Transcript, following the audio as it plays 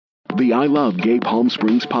the I Love Gay Palm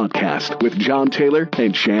Springs podcast with John Taylor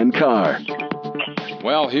and Shan Carr.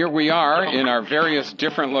 Well, here we are in our various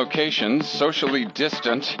different locations, socially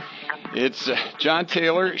distant. It's John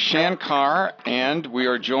Taylor, Shan Carr, and we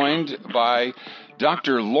are joined by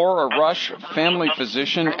Dr. Laura Rush, family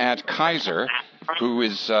physician at Kaiser, who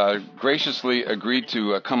is graciously agreed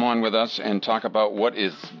to come on with us and talk about what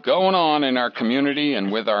is going on in our community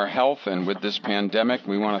and with our health and with this pandemic.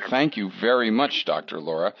 We want to thank you very much, Dr.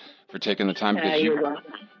 Laura, for taking the time because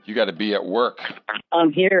you got to be at work.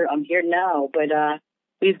 I'm here now, but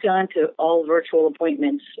we've gone to all virtual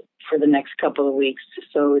appointments for the next couple of weeks,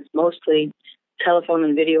 so it's mostly telephone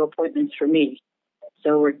and video appointments for me.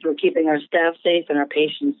 So we're keeping our staff safe and our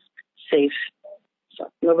patients safe. So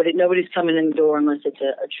nobody's coming in the door unless it's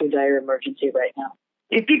a true dire emergency right now.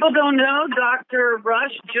 If people don't know, Dr.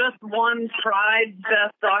 Rush just won Pride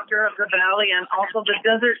Best Doctor of the Valley and also the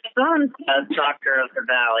Desert Sun Best Doctor of the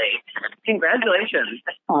Valley. Congratulations.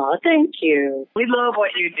 Oh, thank you. We love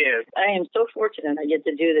what you do. I am so fortunate I get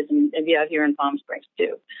to do this and be out here in Palm Springs,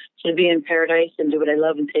 too. To be in paradise and do what I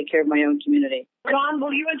love and take care of my own community. John,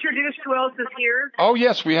 will you introduce who else is here? Oh,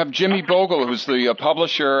 yes, we have Jimmy Bogle, who's the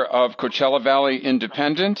publisher of Coachella Valley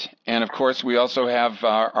Independent. And, of course, we also have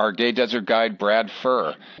our gay desert guide, Brad Furr.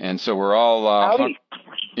 And so we're all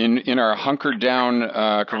in our hunkered down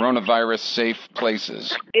coronavirus safe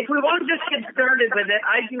places. If we want to just get started with it,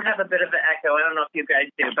 I do have a bit of an echo. I don't know if you guys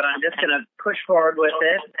do, but I'm just going to push forward with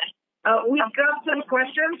it. We've got some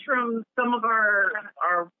questions from some of our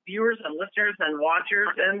viewers and listeners and watchers.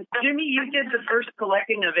 And Jimmy, you did the first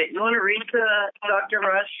collecting of it. You want to read to Dr.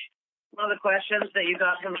 Rush one of the questions that you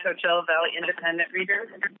got from Coachella Valley Independent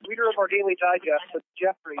reader? Reader of our Daily Digest, it's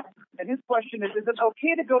Jeffrey. And his question is it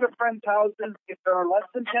okay to go to friends' houses if there are less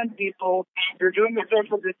than 10 people, you're doing the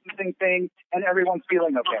social distancing thing, and everyone's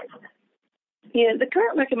feeling okay? Yeah, the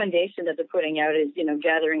current recommendation that they're putting out is,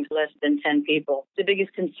 gatherings less than 10 people. The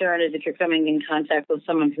biggest concern is if you're coming in contact with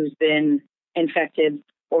someone who's been infected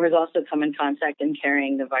or has also come in contact and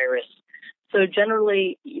carrying the virus. So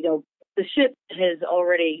generally, the ship has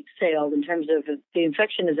already sailed in terms of the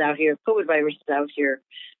infection is out here, COVID virus is out here.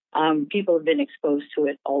 People have been exposed to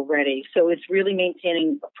it already. So it's really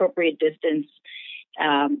maintaining appropriate distance,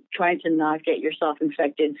 trying to not get yourself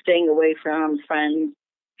infected, staying away from friends,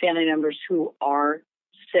 family members who are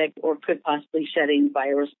sick or could possibly shedding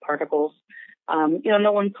virus particles.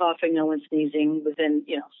 No one coughing, no one sneezing within,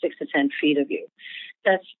 6 to 10 feet of you.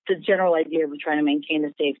 That's the general idea of trying to maintain a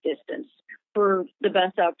safe distance. For the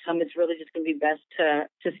best outcome, it's really just going to be best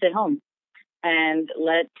to stay home and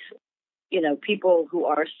let, people who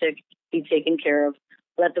are sick be taken care of.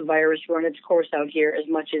 Let the virus run its course out here as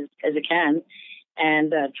much as it can,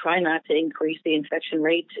 and try not to increase the infection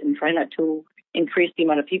rate and try not to increase the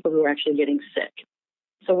amount of people who are actually getting sick.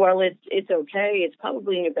 So while it's okay, it's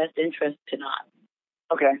probably in your best interest to not.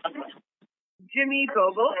 Okay. Jimmy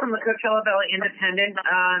Bogle from the Coachella Valley Independent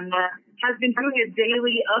has been doing a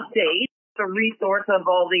daily update, a resource of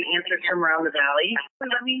all the answers from around the valley. So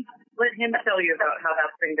let him tell you about how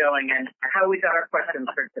that's been going and how we got our questions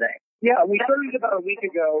for today. Yeah, we started about a week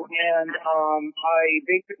ago, and I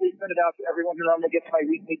basically sent it out to everyone who normally gets my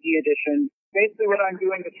weekly edition. Basically what I'm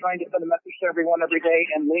doing is trying to send a message to everyone every day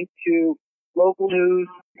and link to local news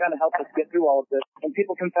to kind of help us get through all of this. And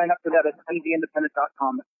people can sign up for that at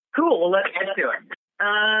tvindependent.com. Cool. Well, let's get to it.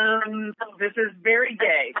 This is very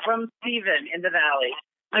gay from Stephen in the Valley.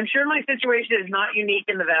 I'm sure my situation is not unique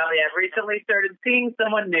in the Valley. I've recently started seeing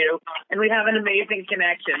someone new, and we have an amazing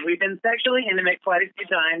connection. We've been sexually intimate quite a few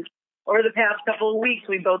times. Over the past couple of weeks,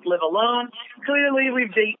 we both live alone. Clearly,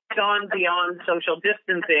 we've gone beyond social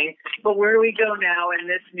distancing, but where do we go now in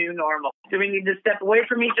this new normal? Do we need to step away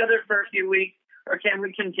from each other for a few weeks, or can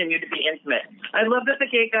we continue to be intimate? I love that the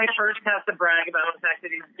gay guy first has to brag about the fact that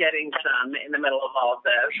he's getting some in the middle of all of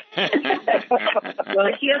this. Well,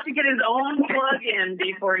 he has to get his own plug in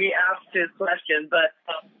before he asks his question, but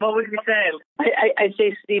what would you say? I'd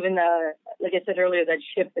say, Stephen, like I said earlier, that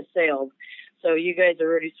ship has sailed. So you guys are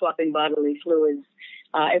already swapping bodily fluids.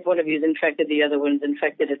 If one of you is infected, the other one's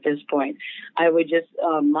infected at this point. I would just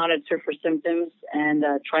monitor for symptoms and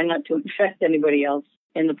try not to infect anybody else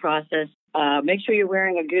in the process. Make sure you're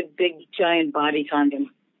wearing a good, big, giant body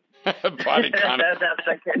condom. Body condom.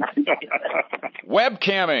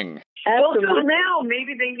 Webcamming. Well, so now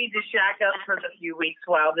maybe they need to shack up for the few weeks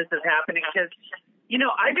while this is happening because,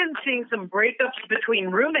 I've been seeing some breakups between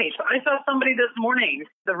roommates. I saw somebody this morning,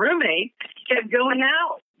 the roommate kept going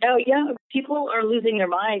out. Oh, yeah. People are losing their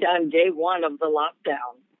mind on day one of the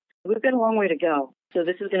lockdown. We've got a long way to go. So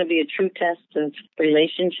this is going to be a true test of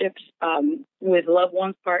relationships with loved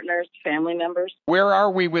ones, partners, family members. Where are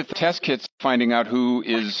we with test kits finding out who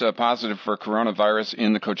is positive for coronavirus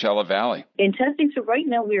in the Coachella Valley? In testing, so right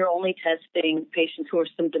now we are only testing patients who are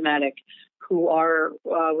symptomatic, who are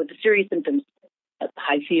with the serious symptoms,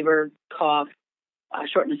 high fever, cough,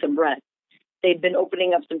 shortness of breath. They've been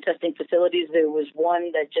opening up some testing facilities. There was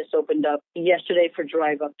one that just opened up yesterday for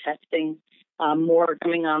drive-up testing. More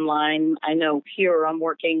coming online. I know here where I'm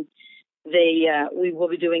working, we will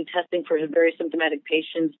be doing testing for very symptomatic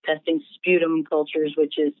patients, testing sputum cultures,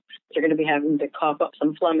 which is they're going to be having to cough up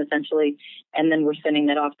some phlegm essentially, and then we're sending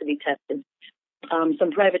that off to be tested.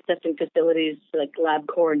 Some private testing facilities like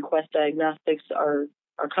LabCorp and Quest Diagnostics are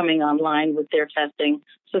coming online with their testing,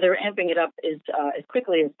 so they're amping it up as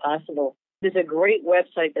quickly as possible. There's a great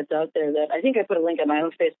website that's out there that I think I put a link on my own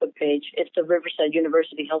Facebook page. It's the Riverside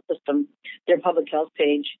University Health System, their public health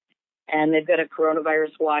page, and they've got a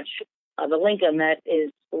coronavirus watch. The link on that is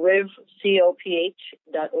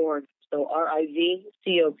rivcoph.org, so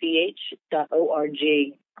rivcoph.org.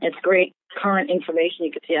 It's great current information.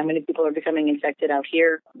 You can see how many people are becoming infected out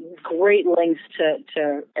here. Great links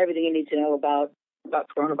to everything you need to know about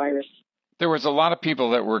coronavirus. There was a lot of people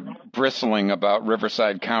that were bristling about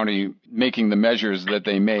Riverside County making the measures that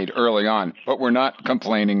they made early on, but we're not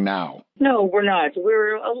complaining now. No, we're not.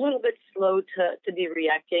 We're a little bit slow to be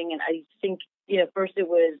reacting, and I think, first it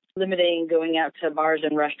was limiting going out to bars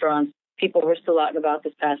and restaurants. People were still out and about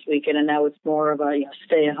this past weekend, and now it's more of a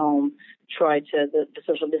stay at home, try to the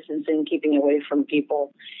social distancing, keeping away from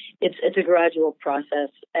people. It's a gradual process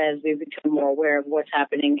as we become more aware of what's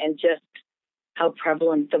happening and just how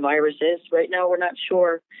prevalent the virus is. Right now, we're not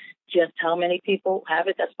sure just how many people have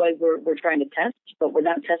it. That's why we're trying to test, but we're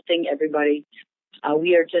not testing everybody.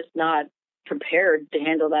 We are just not prepared to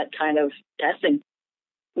handle that kind of testing.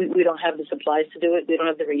 We don't have the supplies to do it. We don't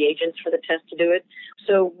have the reagents for the test to do it.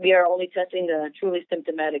 So we are only testing the truly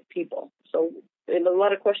symptomatic people. So a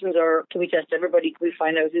lot of questions are, can we test everybody? Can we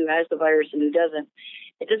find out who has the virus and who doesn't?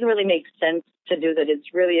 It doesn't really make sense to do that.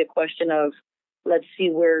 It's really a question of, let's see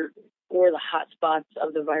where the hot spots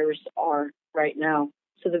of the virus are right now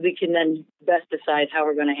so that we can then best decide how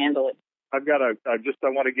we're going to handle it. I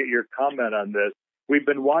want to get your comment on this. We've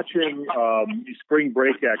been watching spring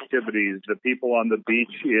break activities, the people on the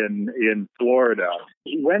beach in Florida.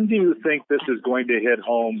 When do you think this is going to hit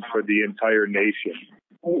home for the entire nation?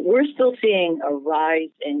 We're still seeing a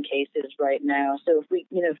rise in cases right now. So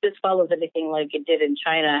if this follows anything like it did in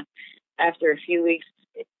China, after a few weeks,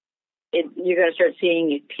 you're going to start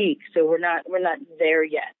seeing it peak. So we're not there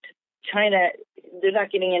yet. China, they're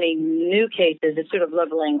not getting any new cases. It's sort of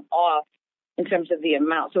leveling off in terms of the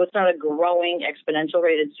amount. So it's not a growing exponential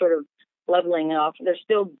rate. It's sort of leveling off. They're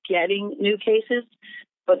still getting new cases,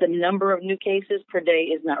 but the number of new cases per day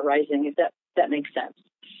is not rising, if that makes sense.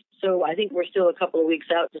 So I think we're still a couple of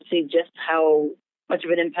weeks out to see just how much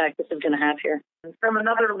of an impact this is going to have here. From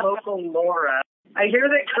another local Laura, I hear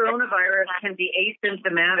that coronavirus can be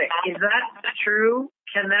asymptomatic. Is that true?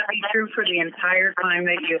 Can that be true for the entire time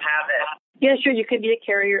that you have it? Yeah, sure. You could be a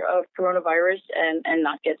carrier of coronavirus and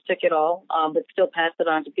not get sick at all, but still pass it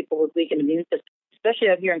on to people with weakened immune systems, especially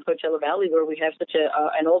out here in Coachella Valley where we have such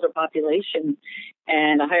an older population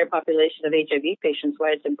and a higher population of HIV patients,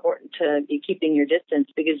 why it's important to be keeping your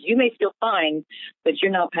distance, because you may feel fine, but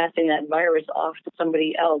you're now passing that virus off to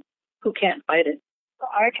somebody else who can't fight it.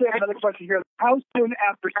 I actually have another question here. How soon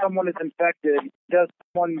after someone is infected does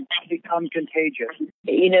someone become contagious?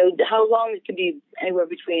 How long? It could be anywhere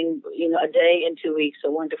between, a day and 2 weeks, so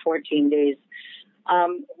 1 to 14 days.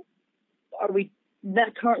 Are we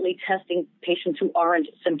not currently testing patients who aren't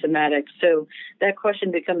symptomatic? So that question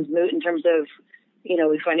becomes moot in terms of,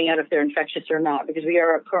 we finding out if they're infectious or not, because we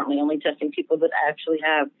are currently only testing people that actually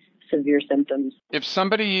have severe symptoms. If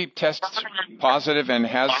somebody tests positive and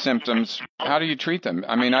has symptoms, how do you treat them?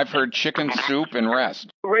 I mean, I've heard chicken soup and rest.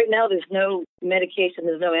 Right now, there's no medication,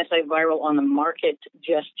 there's no antiviral on the market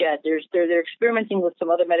just yet. They're experimenting with some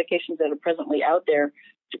other medications that are presently out there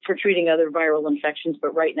for treating other viral infections,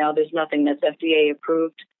 but right now there's nothing that's FDA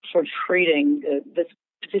approved for treating this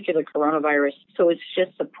particular coronavirus. So it's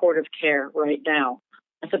just supportive care right now.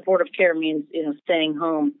 And supportive care means, staying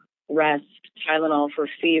home, rest, Tylenol for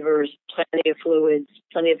fevers, plenty of fluids,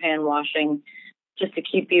 plenty of hand washing, just to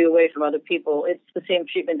keep you away from other people. It's the same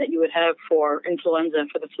treatment that you would have for influenza,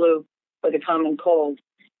 for the flu, or the common cold.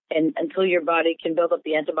 And until your body can build up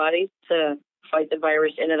the antibodies to fight the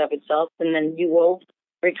virus in and of itself, and then you will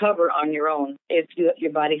recover on your own if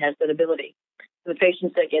your body has that ability. The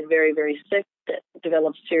patients that get very, very sick, that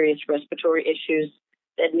develop serious respiratory issues,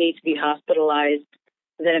 that need to be hospitalized,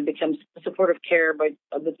 Then it becomes supportive care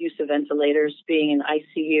with use of ventilators, being in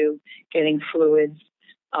ICU, getting fluids,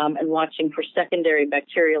 and watching for secondary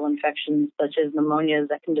bacterial infections such as pneumonia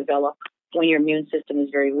that can develop when your immune system is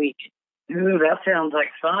very weak. Ooh, that sounds like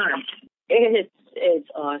fun. It's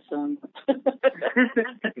awesome.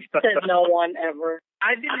 Said no one ever.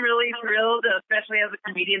 I've been really thrilled, especially as a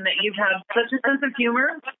comedian, that you've had such a sense of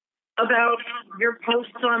humor about your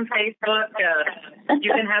posts on Facebook.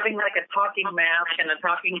 You've been having like a talking mask and a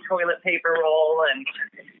talking toilet paper roll. And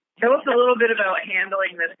tell us a little bit about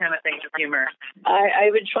handling this kind of thing with humor.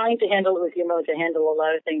 I've been trying to handle it with humor, to handle a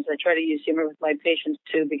lot of things. I try to use humor with my patients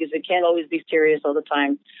too, because we can't always be serious all the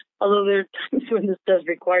time. Although there are times when this does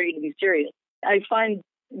require you to be serious. I find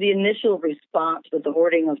the initial response with the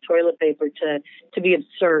hoarding of toilet paper to be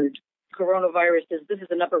absurd. Coronavirus this is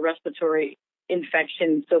an upper respiratory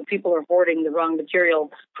infection, so people are hoarding the wrong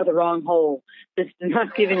material for the wrong hole. This is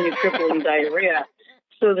not giving you crippling diarrhea.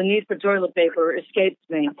 So the need for toilet paper escapes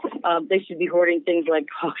me. They should be hoarding things like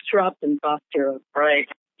cough drops and cough syrup. Right.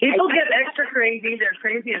 People get extra crazy. Their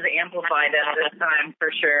crazy is amplified at this time, for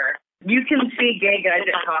sure. You can see gay guys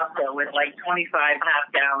at Costco with like 25 half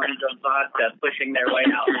gallons of vodka pushing their way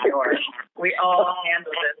out the door. We all handle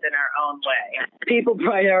this in our own way. People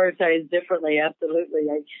prioritize differently, absolutely.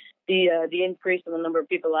 The increase in the number of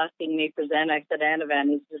people asking me for Xanax and Ativan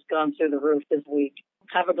has just gone through the roof this week.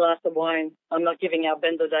 Have a glass of wine. I'm not giving out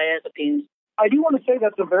benzodiazepines. I do want to say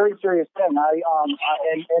that's a very serious thing.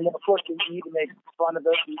 And of course we need to make fun of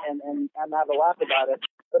it and have a laugh about it.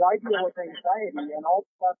 But I deal with anxiety, and all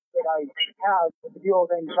the stuff that I have to deal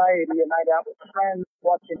with anxiety, a night out with friends,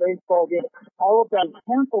 watching baseball games, all of that is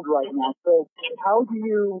canceled right now. So how do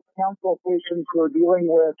you counsel patients who are dealing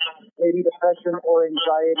with maybe depression or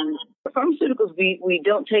anxiety? Pharmaceuticals we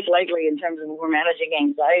don't take lightly in terms of when we're managing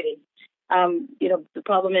anxiety. The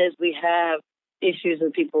problem is we have issues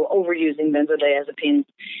with people overusing benzodiazepines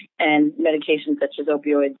and medications such as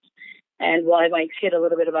opioids. And while I might kid a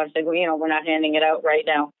little bit about saying, we're not handing it out right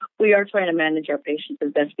now, we are trying to manage our patients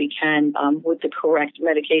as best we can with the correct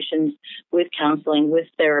medications, with counseling, with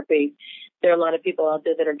therapy. There are a lot of people out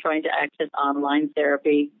there that are trying to access online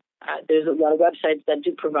therapy. There's a lot of websites that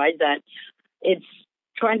do provide that. It's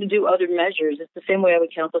trying to do other measures. It's the same way I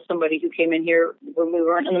would counsel somebody who came in here when we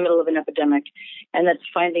weren't in the middle of an epidemic, and that's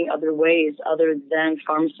finding other ways other than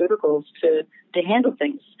pharmaceuticals to handle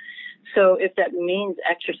things. So if that means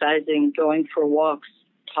exercising, going for walks,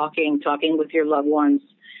 talking with your loved ones,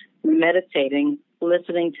 meditating,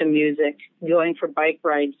 listening to music, going for bike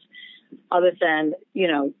rides, other than,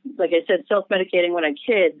 like I said, self-medicating when I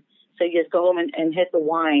kid, so you just go home and hit the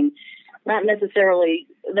wine, not necessarily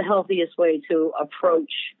the healthiest way to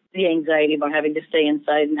approach the anxiety about having to stay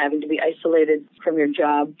inside and having to be isolated from your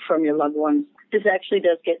job, from your loved ones. This actually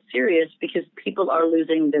does get serious because people are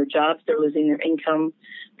losing their jobs, they're losing their income,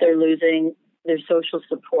 they're losing their social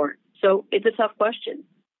support. So it's a tough question,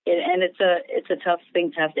 and it's a tough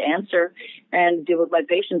thing to have to answer and deal with my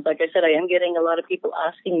patients. Like I said, I am getting a lot of people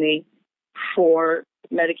asking me for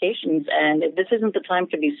medications, and this isn't the time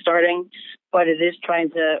to be starting, but it is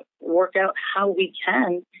trying to work out how we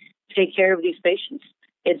can take care of these patients.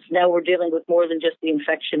 It's now we're dealing with more than just the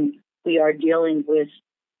infection. We are dealing with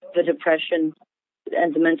the depression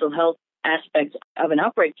and the mental health aspect of an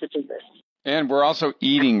outbreak such as this. And we're also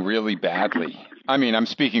eating really badly. I mean, I'm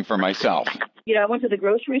speaking for myself. I went to the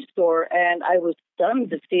grocery store and I was stunned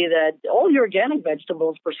to see that all the organic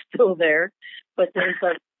vegetables were still there, but there's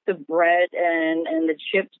the bread and the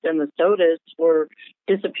chips and the sodas were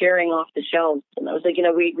disappearing off the shelves. And I was like,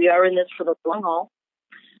 we are in this for the long haul.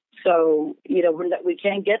 So, we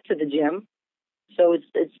can't get to the gym. So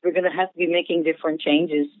we're going to have to be making different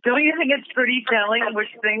changes. Don't you think it's pretty telling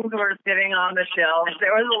which things were sitting on the shelves?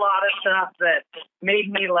 There was a lot of stuff that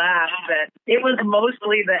made me laugh, that it was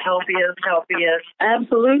mostly the healthiest.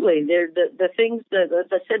 Absolutely. The things that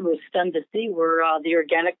I said was stunned to see were the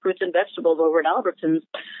organic fruits and vegetables over at Albertsons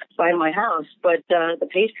by my house. But the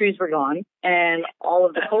pastries were gone, and all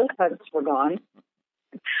of the cold cuts were gone.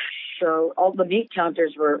 So all the meat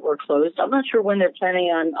counters were closed. I'm not sure when they're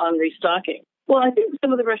planning on restocking. Well, I think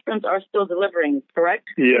some of the restaurants are still delivering, correct?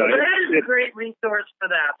 Yeah. That is a great resource for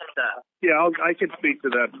that stuff. Yeah, I can speak to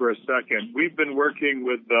that for a second. We've been working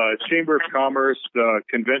with the Chamber of Commerce, the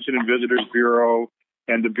Convention and Visitors Bureau,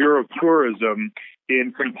 and the Bureau of Tourism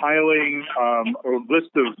in compiling a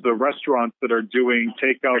list of the restaurants that are doing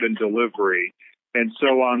takeout and delivery. And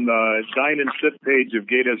so on the Dine and Sit page of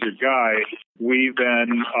Gay Desert Guy, we've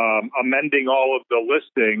been amending all of the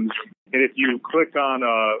listings. And if you click on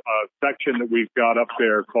a section that we've got up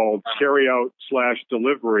there called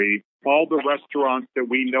Carryout/Delivery, all the restaurants that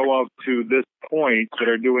we know of to this point that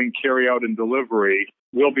are doing carryout and delivery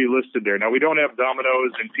will be listed there. Now, we don't have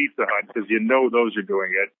Domino's and Pizza Hut because those are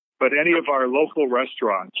doing it. But any of our local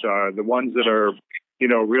restaurants, the ones that are,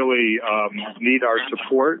 really need our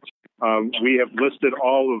support, we have listed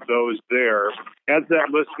all of those there. As that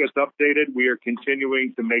list gets updated, we are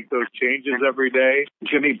continuing to make those changes every day.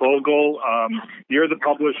 Jimmy Bogle, you're the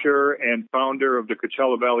publisher and founder of the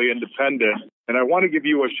Coachella Valley Independent. And I want to give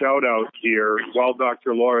you a shout out here while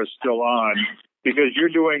Dr. Laura is still on, because you're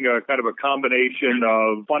doing a kind of a combination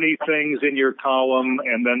of funny things in your column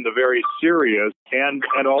and then the very serious, and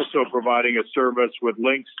also providing a service with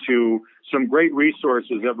links to some great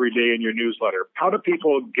resources every day in your newsletter. How do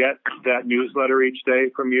people get that newsletter each day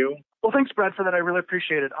from you? Well, thanks, Brad, for that. I really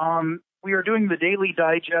appreciate it. We are doing the Daily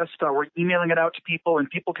Digest. We're emailing it out to people, and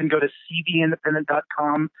people can go to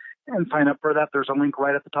cvindependent.com and sign up for that. There's a link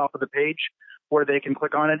right at the top of the page where they can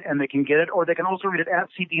click on it and they can get it, or they can also read it at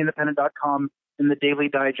cvindependent.com in the Daily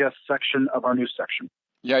Digest section of our news section.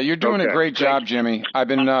 Yeah, you're doing a great job, Jimmy. I've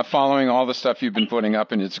been following all the stuff you've been putting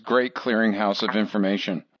up, and it's a great clearinghouse of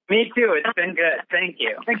information. Me too. It's been good. Thank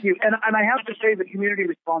you. Thank you. And I have to say the community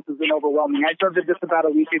response has been overwhelming. I started this about a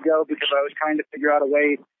week ago because I was trying to figure out a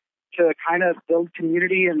way to kind of build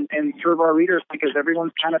community and serve our readers, because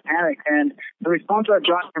everyone's kind of panicked. And the response I've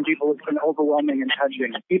gotten from people has been overwhelming and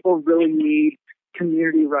touching. People really need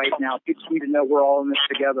community right now. People need to know we're all in this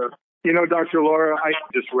together. Dr. Laura, I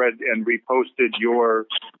just read and reposted your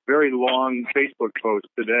very long Facebook post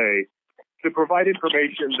today to provide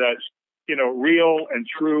information that's, real and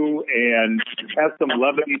true and has some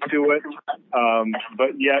levity to it, but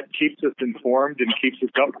yet keeps us informed and keeps us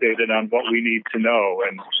updated on what we need to know.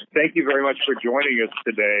 And thank you very much for joining us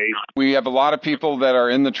today. We have a lot of people that are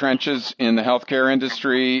in the trenches in the healthcare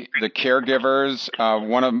industry, the caregivers.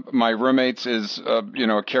 One of my roommates is, a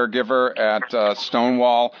caregiver at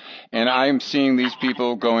Stonewall, and I'm seeing these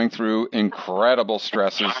people going through incredible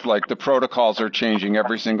stresses. Like the protocols are changing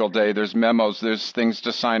every single day. There's memos, there's things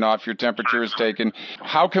to sign off, your temperature is taken.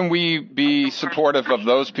 How can we be supportive of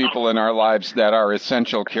those people in our lives that are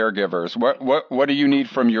essential caregivers? What do you need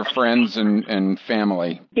from your friends and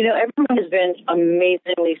family? Everyone has been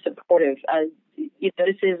amazingly supportive.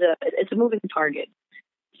 This is it's a moving target.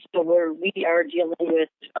 So we are dealing with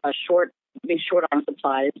being short on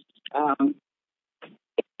supplies,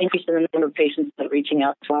 increase in the number of patients that are reaching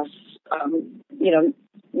out to us.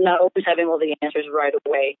 Not always having all the answers right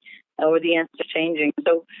away, or the answers changing.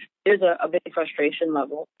 So there's a big frustration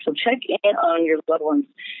level. So check in on your loved ones.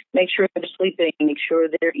 Make sure they're sleeping. Make sure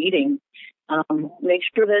they're eating. Make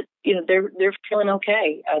sure that they're feeling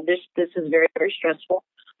okay. This is very, very stressful.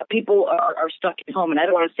 People are stuck at home, and I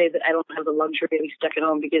don't want to say that I don't have the luxury of being stuck at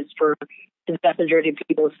home, because for the vast majority of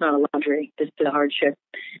people, it's not a luxury. It's a hardship.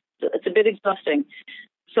 It's a bit exhausting.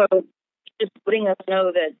 So just letting us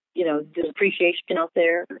know that there's appreciation out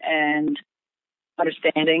there and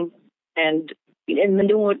understanding, and then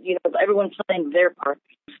doing what everyone's playing their part,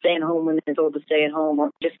 staying home when they're told to stay at home, or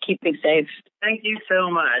just keeping safe. Thank you so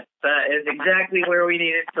much. That is exactly where we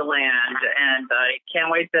needed to land, and I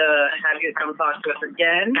can't wait to have you come talk to us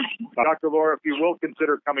again. Dr. Laura, if you will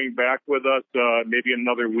consider coming back with us maybe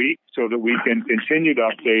another week so that we can continue to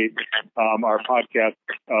update our podcast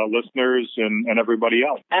listeners and everybody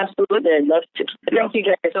else. Absolutely. I'd love to. Thank you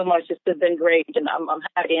guys so much. This has been great, and I'm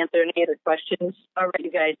happy to answer any other questions. All right,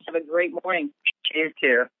 you guys, have a great morning. You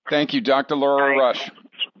too. Thank you, Dr. Laura Rush.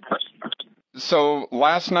 So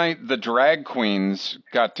last night, the drag queens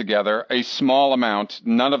got together, a small amount.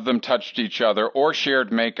 None of them touched each other or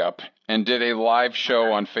shared makeup, and did a live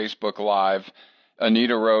show on Facebook Live.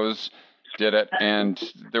 Anita Rose did it, and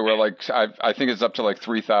there were I think it's up to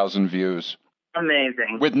 3,000 views.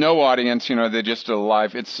 Amazing. With no audience, they just did a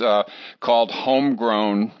live. It's called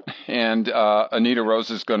Homegrown, and Anita Rose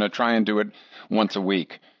is going to try and do it once a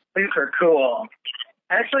week. Super cool.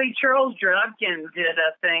 Actually, Charles Drobkin did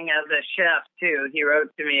a thing as a chef, too. He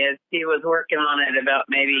wrote to me as he was working on it about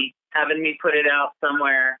maybe having me put it out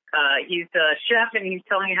somewhere. He's a chef, and he's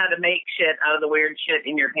telling you how to make shit out of the weird shit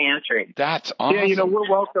in your pantry. That's awesome. Yeah, we're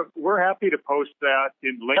welcome. We're happy to post that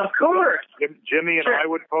in links. Of course. Jimmy and I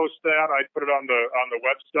would post that. I'd put it on the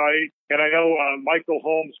website. And I know Michael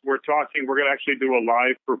Holmes, we're going to actually do a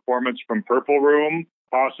live performance from Purple Room,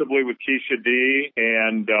 possibly with Keisha D,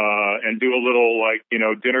 and do a little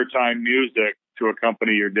dinner time music to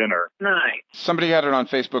accompany your dinner. Nice. Somebody had it on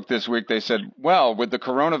Facebook this week. They said, well, with the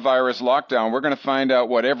coronavirus lockdown, we're going to find out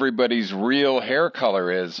what everybody's real hair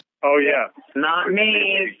color is. Oh, yeah. Not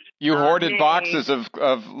me. You Not hoarded me. boxes of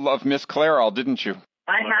Miss Clairol, didn't you?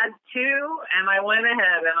 I had 2, and I went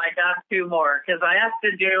ahead and I got 2 more because I have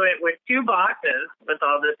to do it with 2 boxes with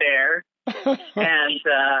all this hair. And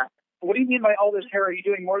What do you mean by all this hair? Are you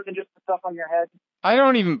doing more than just the stuff on your head? I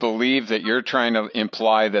don't even believe that you're trying to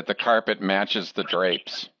imply that the carpet matches the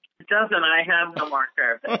drapes. it doesn't. I have no more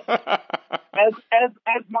carpet. As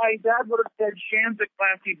my dad would have said, Shan's a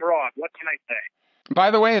classy broad. What can I say?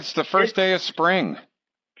 By the way, it's the first day of spring.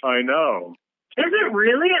 I know. Is it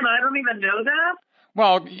really? And I don't even know that?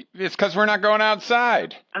 Well, it's because we're not going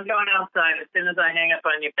outside. I'm going outside as soon as I hang up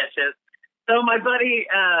on you bitches. So my buddy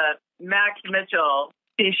Max Mitchell,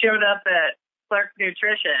 he showed up at Clark's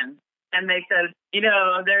Nutrition, and they said,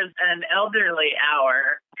 there's an elderly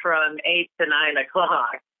hour from 8 to 9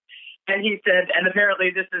 o'clock. And he said, and apparently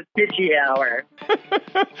this is bitchy hour.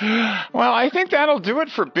 Well, I think that'll do it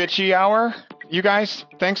for Bitchy Hour. You guys,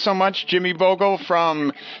 thanks so much. Jimmy Bogle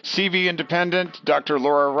from CV Independent, Dr.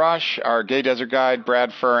 Laura Rush, our gay desert guide,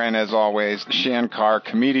 Brad Furr, and as always, Shan Carr,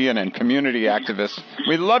 comedian and community activist.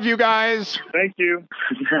 We love you guys. Thank you.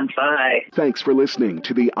 Bye. Thanks for listening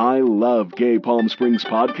to the I Love Gay Palm Springs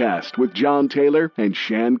podcast with John Taylor and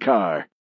Shan Carr.